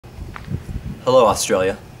Hello,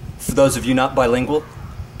 Australia. For those of you not bilingual,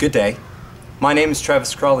 good day. My name is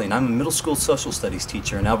Travis Crawley, and I'm a middle school social studies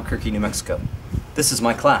teacher in Albuquerque, New Mexico. This is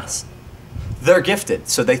my class. They're gifted,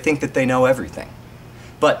 so they think that they know everything.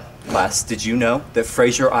 But, class, did you know that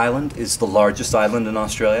Fraser Island is the largest island in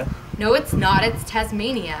Australia? No, it's not. It's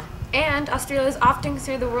Tasmania. And Australia is often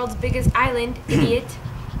considered the world's biggest island, idiot.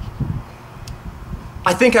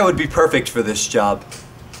 I think I would be perfect for this job,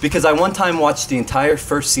 because I one time watched the entire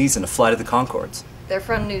first season of Flight of the Conchords. They're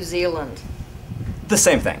from New Zealand. The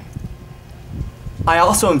same thing. I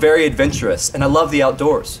also am very adventurous, and I love the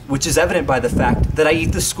outdoors, which is evident by the fact that I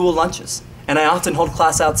eat the school lunches, and I often hold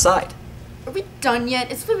class outside. Are we done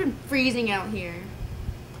yet? It's flipping freezing out here.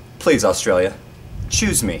 Please, Australia,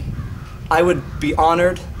 choose me. I would be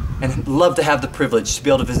honored and love to have the privilege to be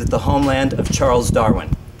able to visit the homeland of Charles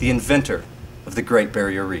Darwin, the inventor of the Great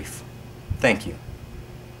Barrier Reef. Thank you.